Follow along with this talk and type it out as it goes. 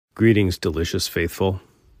Greetings, delicious faithful.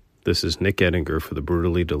 This is Nick Edinger for the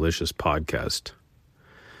Brutally Delicious podcast.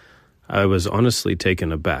 I was honestly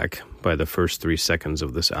taken aback by the first 3 seconds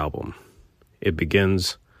of this album. It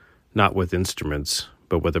begins not with instruments,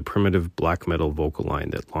 but with a primitive black metal vocal line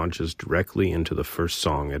that launches directly into the first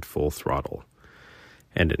song at full throttle,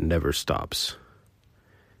 and it never stops.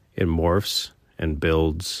 It morphs and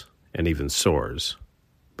builds and even soars,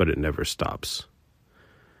 but it never stops.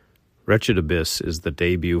 Wretched Abyss is the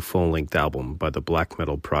debut full-length album by the black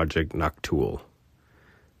metal project Noctule.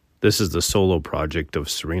 This is the solo project of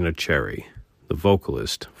Serena Cherry, the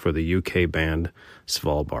vocalist for the UK band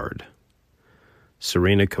Svalbard.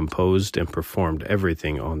 Serena composed and performed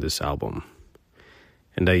everything on this album,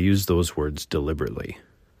 and I use those words deliberately,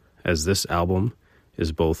 as this album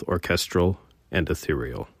is both orchestral and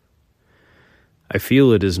ethereal. I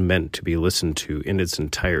feel it is meant to be listened to in its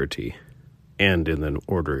entirety, and in the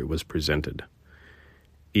order it was presented.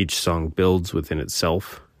 Each song builds within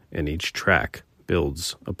itself, and each track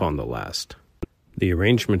builds upon the last. The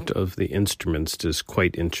arrangement of the instruments is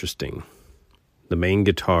quite interesting. The main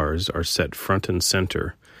guitars are set front and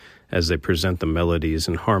center as they present the melodies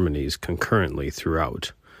and harmonies concurrently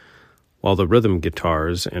throughout, while the rhythm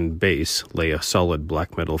guitars and bass lay a solid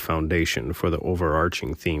black metal foundation for the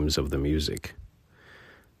overarching themes of the music.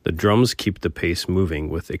 The drums keep the pace moving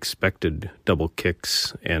with expected double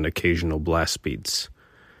kicks and occasional blast beats,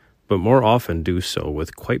 but more often do so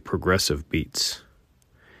with quite progressive beats.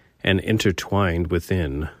 And intertwined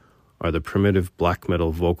within are the primitive black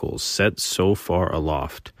metal vocals set so far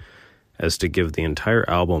aloft as to give the entire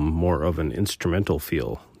album more of an instrumental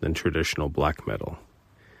feel than traditional black metal.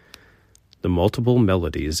 The multiple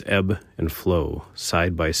melodies ebb and flow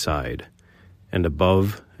side by side and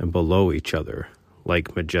above and below each other,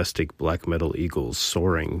 like majestic black metal eagles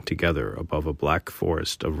soaring together above a black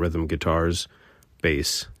forest of rhythm guitars,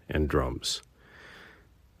 bass, and drums.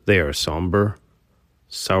 They are somber,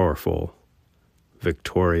 sorrowful,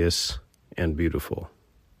 victorious, and beautiful.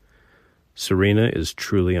 Serena is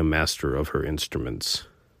truly a master of her instruments.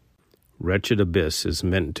 Wretched Abyss is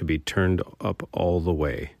meant to be turned up all the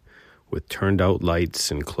way, with turned-out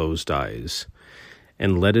lights and closed eyes,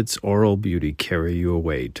 and let its aural beauty carry you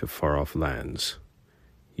away to far-off lands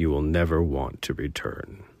you will never want to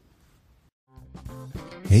return.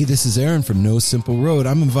 Hey, this is Aaron from No Simple Road.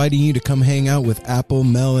 I'm inviting you to come hang out with Apple,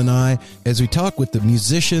 Mel, and I as we talk with the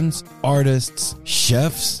musicians, artists,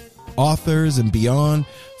 chefs, authors, and beyond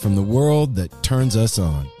from the world that turns us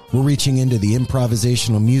on. We're reaching into the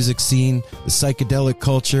improvisational music scene, the psychedelic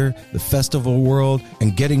culture, the festival world,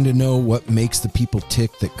 and getting to know what makes the people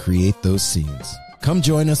tick that create those scenes. Come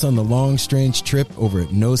join us on the long, strange trip over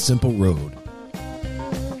at No Simple Road.